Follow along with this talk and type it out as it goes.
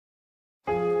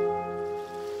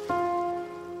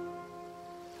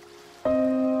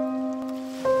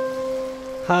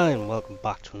Hi and welcome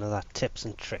back to another tips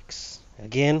and tricks.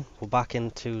 Again, we're back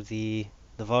into the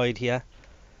void here,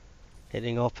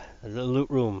 hitting up a little loot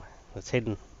room that's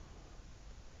hidden.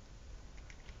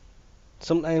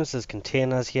 Sometimes there's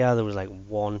containers here. There was like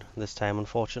one this time,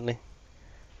 unfortunately.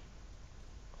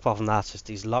 Apart from that, it's just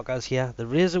these lockers here.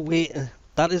 There is a way.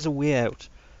 That is a way out.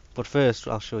 But first,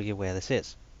 I'll show you where this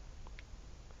is.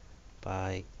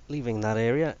 By leaving that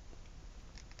area,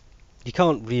 you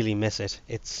can't really miss it.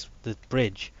 It's the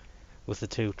bridge with the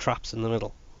two traps in the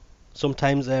middle.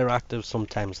 Sometimes they're active,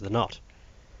 sometimes they're not.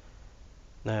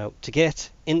 Now, to get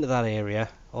into that area,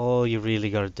 all you really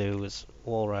got to do is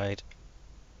wall ride.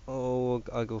 Oh,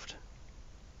 I goofed.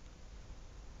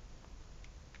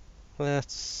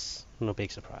 That's no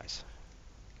big surprise.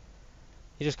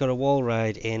 You just got to wall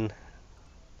ride in,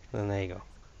 and there you go.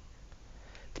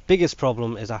 The biggest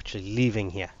problem is actually leaving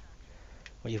here.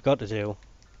 What you've got to do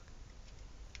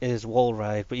is wall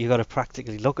ride, but you've got to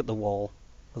practically look at the wall,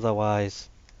 otherwise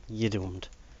you're doomed.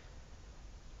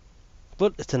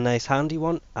 But it's a nice handy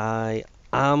one. I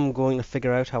am going to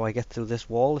figure out how I get through this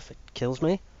wall if it kills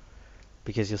me,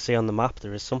 because you'll see on the map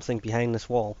there is something behind this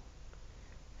wall.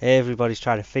 Everybody's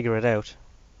trying to figure it out,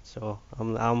 so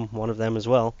I'm one of them as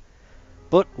well.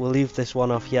 But we'll leave this one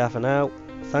off here for now.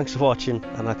 Thanks for watching,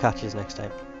 and I'll catch you next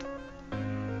time.